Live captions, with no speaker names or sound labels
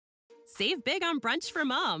Save big on brunch for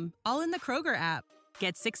mom, all in the Kroger app.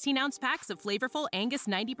 Get 16-ounce packs of flavorful Angus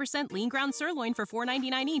 90% lean ground sirloin for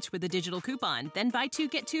 $4.99 each with a digital coupon. Then buy 2,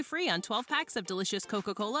 get 2 free on 12 packs of delicious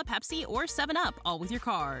Coca-Cola, Pepsi, or 7-Up, all with your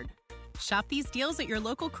card. Shop these deals at your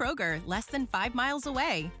local Kroger, less than 5 miles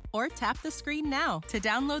away. Or tap the screen now to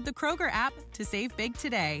download the Kroger app to save big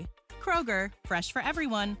today. Kroger, fresh for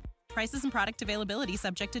everyone. Prices and product availability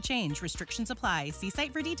subject to change. Restrictions apply. See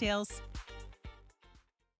site for details.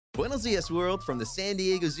 Buenos dias, world, from the San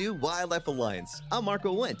Diego Zoo Wildlife Alliance. I'm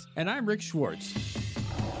Marco Wendt. And I'm Rick Schwartz.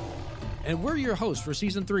 And we're your hosts for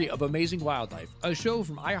Season 3 of Amazing Wildlife, a show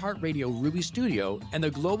from iHeartRadio Ruby Studio and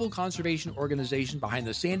the global conservation organization behind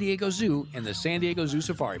the San Diego Zoo and the San Diego Zoo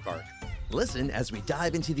Safari Park. Listen as we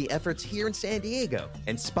dive into the efforts here in San Diego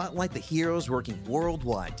and spotlight the heroes working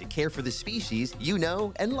worldwide to care for the species you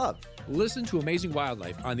know and love. Listen to Amazing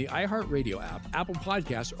Wildlife on the iHeartRadio app, Apple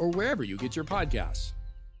Podcasts, or wherever you get your podcasts.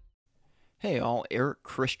 Hey all, Eric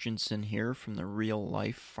Christensen here from the Real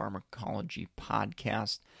Life Pharmacology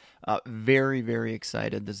Podcast. Very, very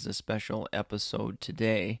excited. This is a special episode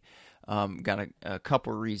today. Got a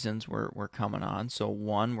couple reasons we're coming on. So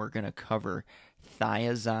one, we're going to cover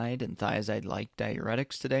thiazide and thiazide-like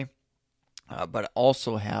diuretics today, but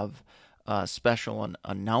also have a special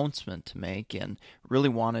announcement to make and really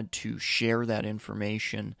wanted to share that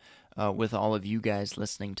information with all of you guys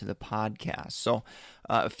listening to the podcast. So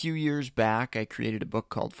a few years back, I created a book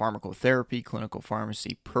called Pharmacotherapy, Clinical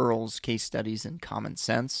Pharmacy, Pearls, Case Studies, and Common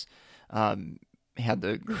Sense. Had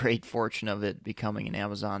the great fortune of it becoming an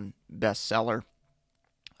Amazon bestseller.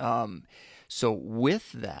 So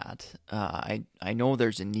with that, I know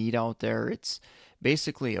there's a need out there. It's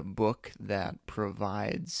basically a book that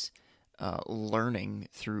provides learning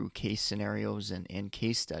through case scenarios and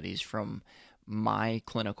case studies from my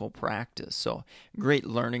clinical practice. So great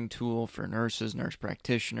learning tool for nurses, nurse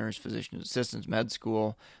practitioners, physician assistants, med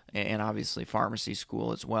school, and obviously pharmacy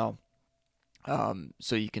school as well.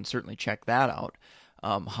 So you can certainly check that out.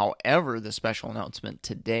 However, the special announcement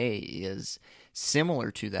today is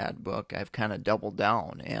similar to that book. I've kind of doubled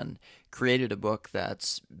down and created a book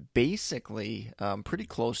that's basically pretty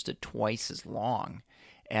close to twice as long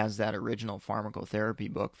as that original pharmacotherapy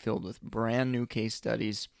book, filled with brand new case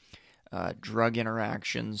studies, drug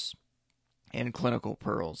interactions, and clinical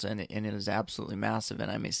pearls. And it is absolutely massive.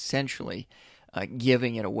 And I'm essentially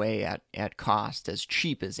giving it away at cost, as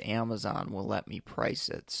cheap as Amazon will let me price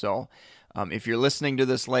it. So if you're listening to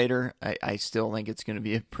this later, I still think it's going to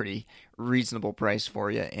be a pretty reasonable price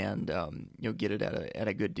for you, and you'll get it at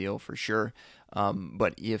a good deal for sure.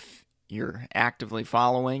 But if you're actively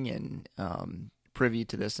following and privy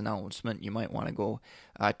to this announcement, you might want to go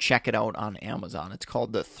check it out on Amazon. It's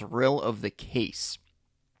called The Thrill of the Case,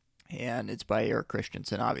 and it's by Eric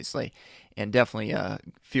Christensen, obviously. And definitely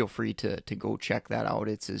feel free to go check that out.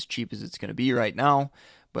 It's as cheap as it's going to be right now.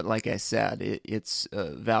 But like I said, it's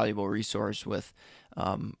a valuable resource with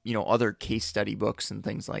other case study books and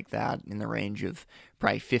things like that in the range of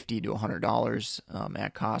probably $50 to $100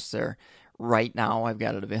 at cost there. Right now, I've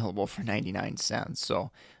got it available for 99 cents.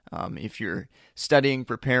 So if you're studying,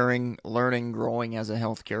 preparing, learning, growing as a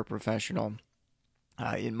healthcare professional,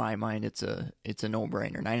 in my mind, it's a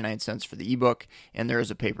no-brainer. 99 cents for the ebook, and there is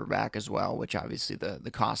a paperback as well, which obviously the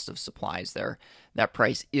cost of supplies there, that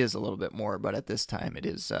price is a little bit more, but at this time it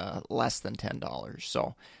is less than $10.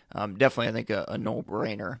 So definitely, I think a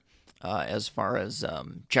no-brainer as far as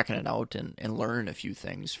checking it out and learn a few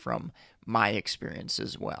things from my experience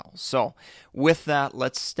as well. So with that,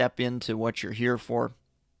 let's step into what you're here for.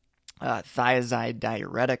 Thiazide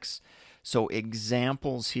diuretics. So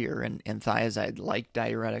examples here in thiazide-like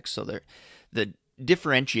diuretics. So the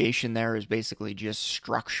differentiation there is basically just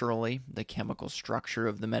structurally, the chemical structure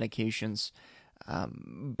of the medications.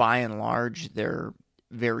 By and large, they're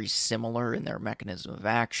very similar in their mechanism of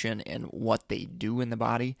action and what they do in the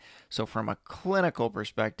body. So from a clinical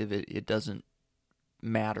perspective, it doesn't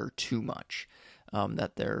matter too much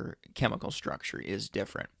that their chemical structure is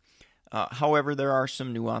different. However, there are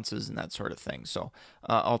some nuances and that sort of thing, so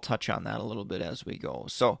I'll touch on that a little bit as we go.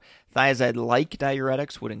 So thiazide-like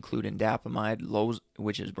diuretics would include indapamide,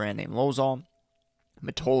 which is brand name Losol,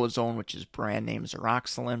 metolazone, which is brand name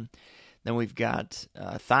Xeroxalin. Then we've got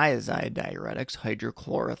thiazide diuretics,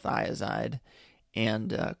 hydrochlorothiazide, and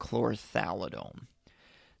chlorthalidone.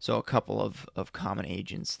 So a couple of common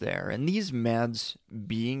agents there. And these meds,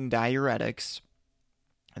 being diuretics,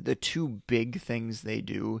 the two big things they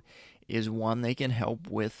do is, one, they can help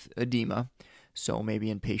with edema. So maybe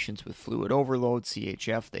in patients with fluid overload,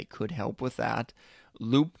 CHF, they could help with that.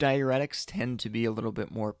 Loop diuretics tend to be a little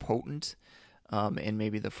bit more potent and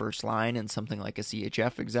maybe the first line in something like a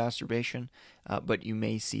CHF exacerbation, but you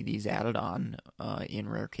may see these added on in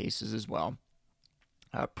rare cases as well.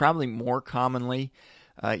 Probably more commonly,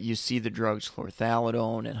 you see the drugs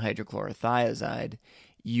chlorthalidone and hydrochlorothiazide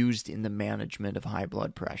used in the management of high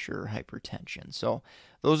blood pressure or hypertension. So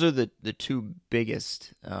those are the two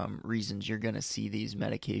biggest reasons you're going to see these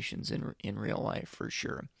medications in real life for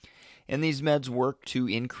sure. And these meds work to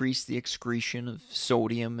increase the excretion of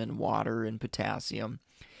sodium and water and potassium.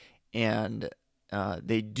 And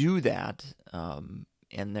they do that, and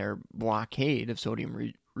their blockade of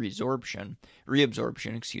sodium reabsorption,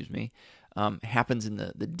 happens in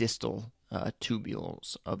the distal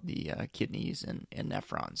tubules of the kidneys and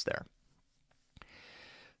nephrons there.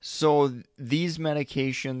 So these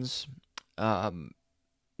medications,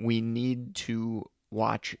 we need to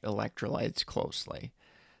watch electrolytes closely.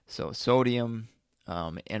 So sodium,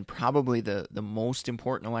 and probably the most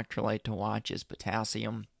important electrolyte to watch is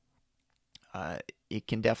potassium. It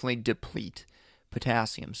can definitely deplete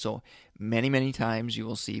potassium. So many times you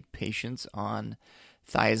will see patients on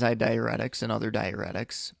thiazide diuretics and other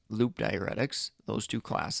diuretics, loop diuretics, those two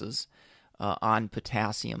classes, on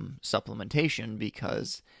potassium supplementation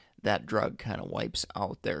because that drug kind of wipes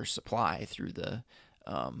out their supply through the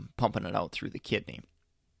pumping it out through the kidney.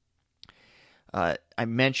 I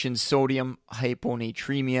mentioned sodium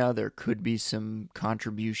hyponatremia. There could be some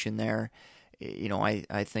contribution there. You know,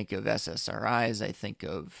 I think of SSRIs. I think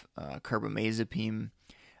of carbamazepine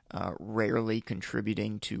rarely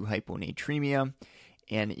contributing to hyponatremia.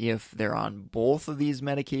 And if they're on both of these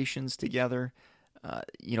medications together,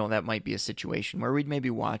 that might be a situation where we'd maybe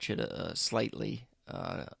watch it slightly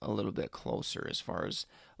a little bit closer as far as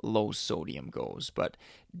low sodium goes. But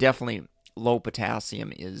definitely low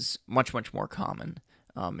potassium is much more common,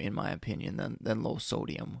 in my opinion, than low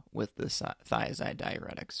sodium with the thiazide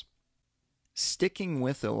diuretics. Sticking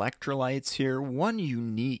with electrolytes here, one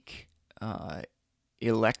unique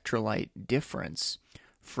electrolyte difference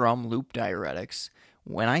from loop diuretics.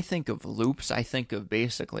 When I think of loops, I think of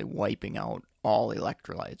basically wiping out all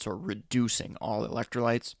electrolytes or reducing all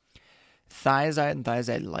electrolytes. Thiazide and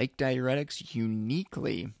thiazide-like diuretics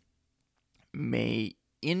uniquely may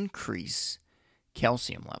increase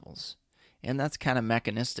calcium levels. And that's kind of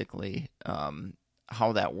mechanistically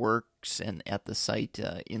how that works. And at the site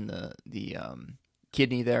in the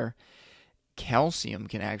kidney there, calcium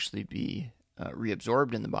can actually be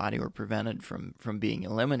reabsorbed in the body or prevented from being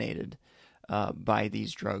eliminated by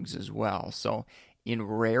these drugs as well. So in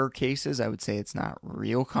rare cases, I would say it's not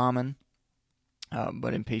real common,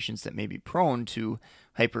 but in patients that may be prone to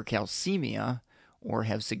hypercalcemia or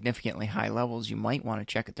have significantly high levels, you might want to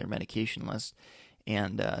check at their medication list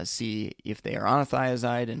and see if they are on a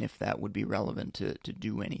thiazide and if that would be relevant to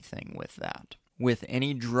do anything with that. With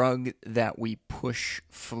any drug that we push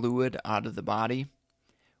fluid out of the body,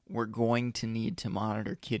 we're going to need to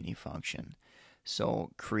monitor kidney function.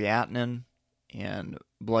 So creatinine and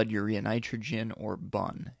blood urea nitrogen, or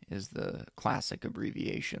BUN, is the classic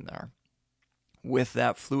abbreviation there. With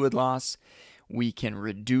that fluid loss, we can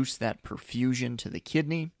reduce that perfusion to the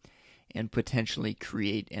kidney and potentially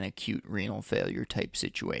create an acute renal failure type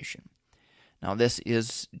situation. Now, this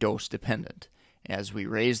is dose dependent. As we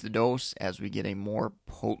raise the dose, as we get a more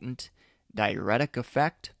potent diuretic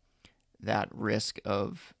effect, that risk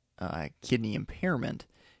of kidney impairment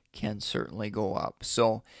can certainly go up.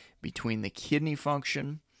 So between the kidney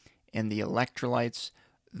function and the electrolytes,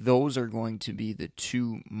 those are going to be the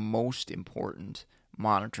two most important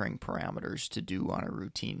monitoring parameters to do on a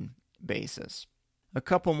routine basis. A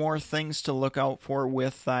couple more things to look out for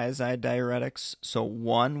with thiazide diuretics. So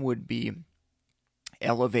one would be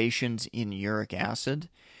elevations in uric acid.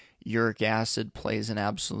 Uric acid plays an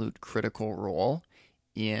absolute critical role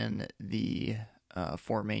in the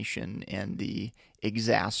formation and the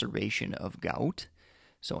exacerbation of gout.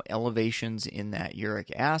 So elevations in that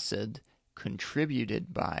uric acid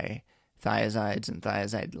contributed by thiazides and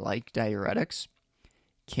thiazide-like diuretics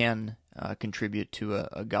can contribute to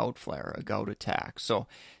a gout flare, a gout attack. So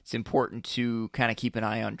it's important to kind of keep an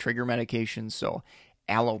eye on trigger medications. So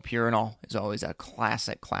allopurinol is always a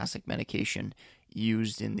classic medication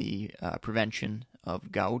used in the prevention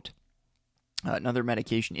of gout. Another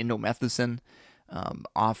medication, indomethacin,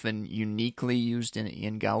 often uniquely used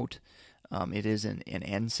in gout. It is an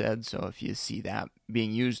NSAID, so if you see that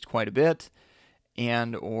being used quite a bit,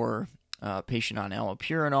 and or a patient on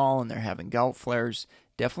allopurinol and they're having gout flares,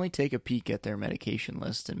 definitely take a peek at their medication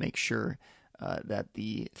list and make sure that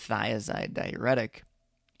the thiazide diuretic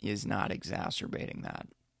is not exacerbating that.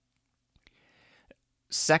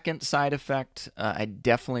 second side effect I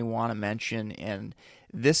definitely want to mention, and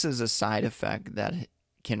this is a side effect that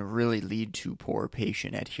can really lead to poor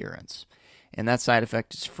patient adherence. And that side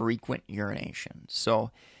effect is frequent urination.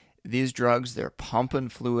 So these drugs, they're pumping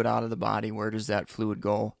fluid out of the body. Where does that fluid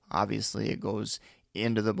go? Obviously, it goes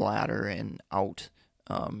into the bladder and out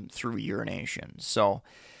through urination. So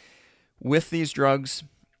with these drugs,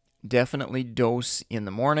 definitely dose in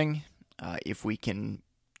the morning. If we can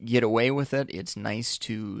get away with it, it's nice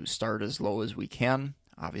to start as low as we can.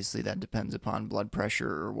 Obviously, that depends upon blood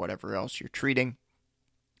pressure or whatever else you're treating.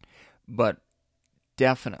 But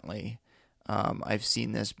definitely, I've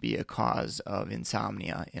seen this be a cause of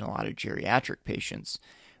insomnia in a lot of geriatric patients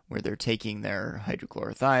where they're taking their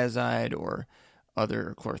hydrochlorothiazide or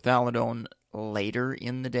other chlorthalidone later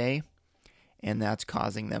in the day, and that's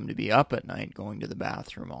causing them to be up at night going to the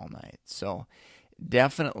bathroom all night. So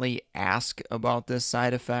definitely ask about this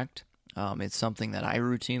side effect. It's something that I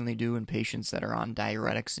routinely do in patients that are on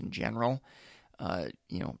diuretics in general.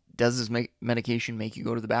 Does this medication make you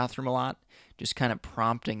go to the bathroom a lot? Just kind of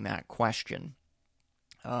prompting that question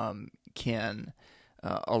can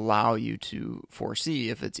allow you to foresee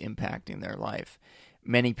if it's impacting their life.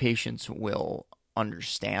 Many patients will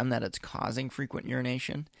understand that it's causing frequent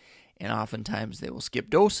urination, and oftentimes they will skip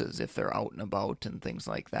doses if they're out and about and things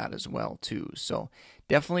like that as well too. So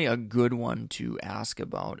definitely a good one to ask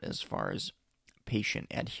about as far as patient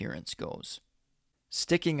adherence goes.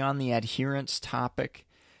 Sticking on the adherence topic,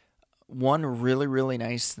 one really, really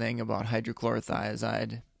nice thing about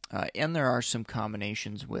hydrochlorothiazide, and there are some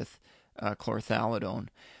combinations with chlorthalidone,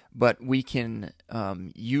 but we can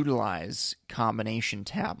utilize combination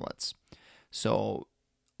tablets. So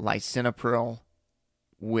lisinopril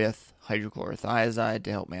with hydrochlorothiazide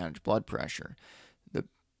to help manage blood pressure. The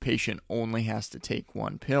patient only has to take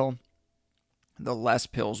one pill. The less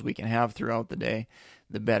pills we can have throughout the day,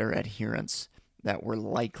 the better adherence that we're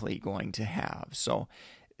likely going to have. So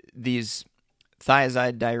these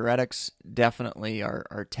thiazide diuretics definitely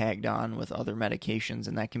are tagged on with other medications,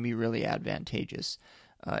 and that can be really advantageous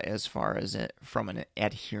as far as from an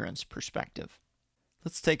adherence perspective.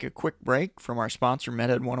 Let's take a quick break from our sponsor,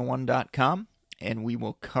 MedEd101.com, and we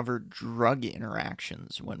will cover drug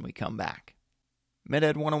interactions when we come back.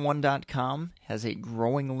 MedEd101.com has a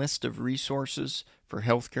growing list of resources for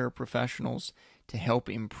healthcare professionals to help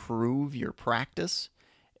improve your practice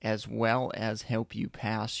as well as help you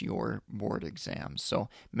pass your board exams. So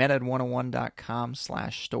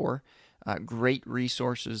meded101.com/store. Great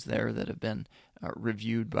resources there that have been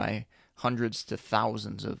reviewed by hundreds to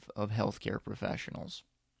thousands of healthcare professionals.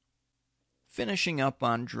 Finishing up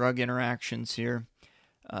on drug interactions here,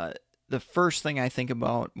 the first thing I think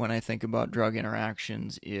about when I think about drug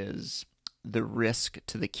interactions is the risk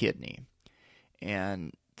to the kidney.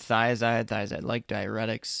 And thiazide-like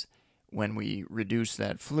diuretics, when we reduce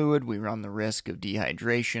that fluid, we run the risk of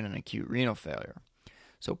dehydration and acute renal failure.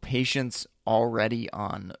 So patients already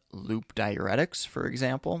on loop diuretics, for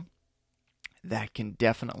example, that can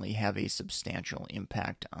definitely have a substantial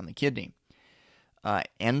impact on the kidney.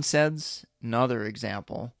 NSAIDs, another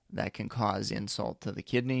example that can cause insult to the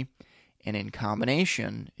kidney, and in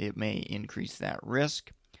combination, it may increase that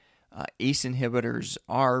risk. ACE inhibitors,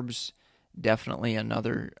 ARBs, definitely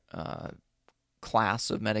another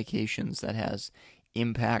class of medications that has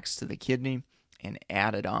impacts to the kidney, and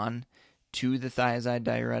added on to the thiazide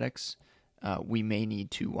diuretics, we may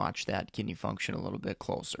need to watch that kidney function a little bit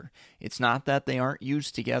closer. It's not that they aren't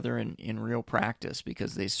used together in real practice,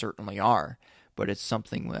 because they certainly are, but it's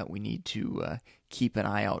something that we need to keep an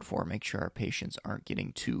eye out for, make sure our patients aren't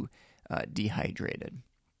getting too dehydrated.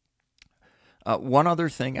 One other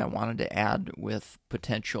thing I wanted to add with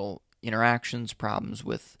potential interactions, problems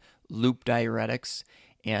with loop diuretics,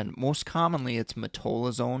 and most commonly it's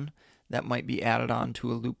metolazone that might be added on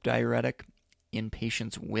to a loop diuretic in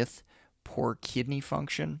patients with poor kidney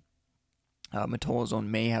function. Metolazone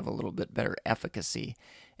may have a little bit better efficacy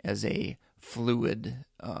as a fluid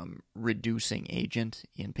reducing agent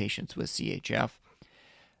in patients with CHF.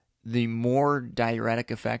 The more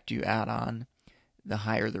diuretic effect you add on, the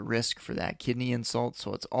higher the risk for that kidney insult,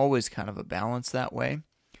 so it's always kind of a balance that way.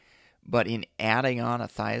 But in adding on a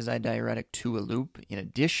thiazide diuretic to a loop, in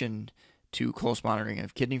addition to close monitoring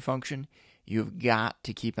of kidney function, you've got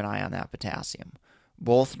to keep an eye on that potassium.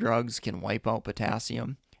 Both drugs can wipe out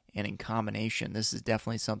potassium, and in combination, this is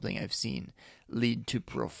definitely something I've seen lead to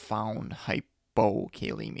profound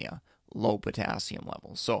hypokalemia, low potassium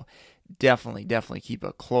levels. So definitely keep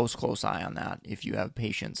a close eye on that if you have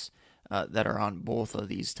patients that are on both of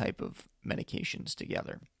these type of medications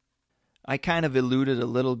together. I kind of alluded a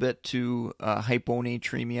little bit to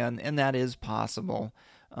hyponatremia, and that is possible.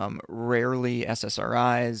 Rarely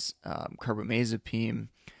SSRIs, carbamazepine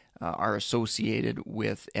are associated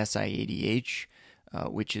with SIADH,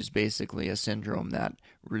 which is basically a syndrome that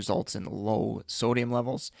results in low sodium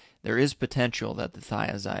levels. There is potential that the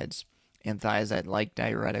thiazides and thiazide-like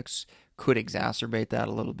diuretics could exacerbate that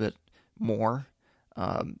a little bit more.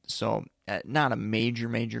 So not a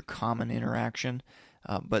major common interaction,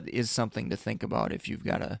 but is something to think about if you've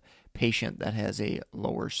got a patient that has a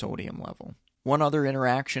lower sodium level. One other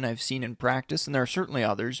interaction I've seen in practice, and there are certainly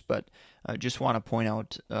others, but I just want to point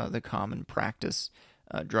out the common practice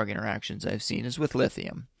drug interactions I've seen is with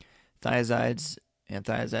lithium. Thiazides and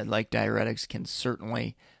thiazide-like diuretics can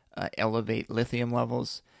certainly elevate lithium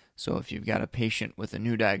levels. So if you've got a patient with a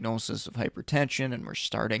new diagnosis of hypertension and we're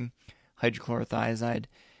starting hydrochlorothiazide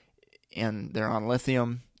and they're on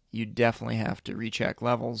lithium, you definitely have to recheck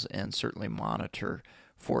levels and certainly monitor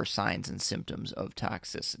for signs and symptoms of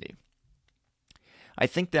toxicity. I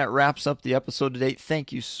think that wraps up the episode today.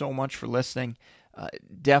 Thank you so much for listening.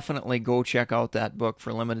 Definitely go check out that book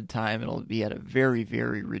for a limited time. It'll be at a very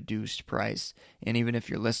reduced price. And even if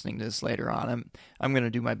you're listening to this later on, I'm going to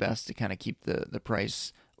do my best to kind of keep the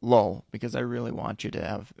price low because I really want you to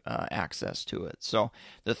have access to it. So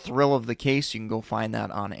The Thrill of the Case, you can go find that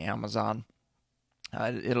on Amazon.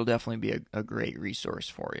 It'll definitely be a great resource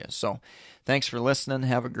for you. So thanks for listening.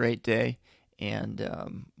 Have a great day.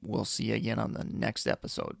 And we'll see you again on the next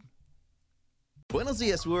episode. Buenos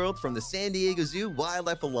Dias, world, from the San Diego Zoo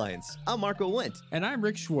Wildlife Alliance. I'm Marco Wendt. And I'm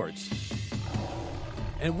Rick Schwartz.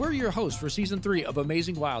 And we're your hosts for Season 3 of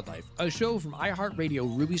Amazing Wildlife, a show from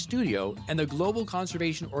iHeartRadio Ruby Studio and the global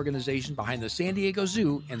conservation organization behind the San Diego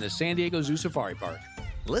Zoo and the San Diego Zoo Safari Park.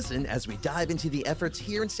 Listen as we dive into the efforts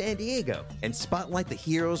here in San Diego and spotlight the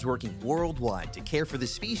heroes working worldwide to care for the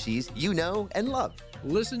species you know and love.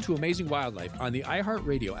 Listen to Amazing Wildlife on the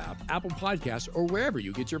iHeartRadio app, Apple Podcasts, or wherever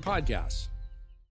you get your podcasts.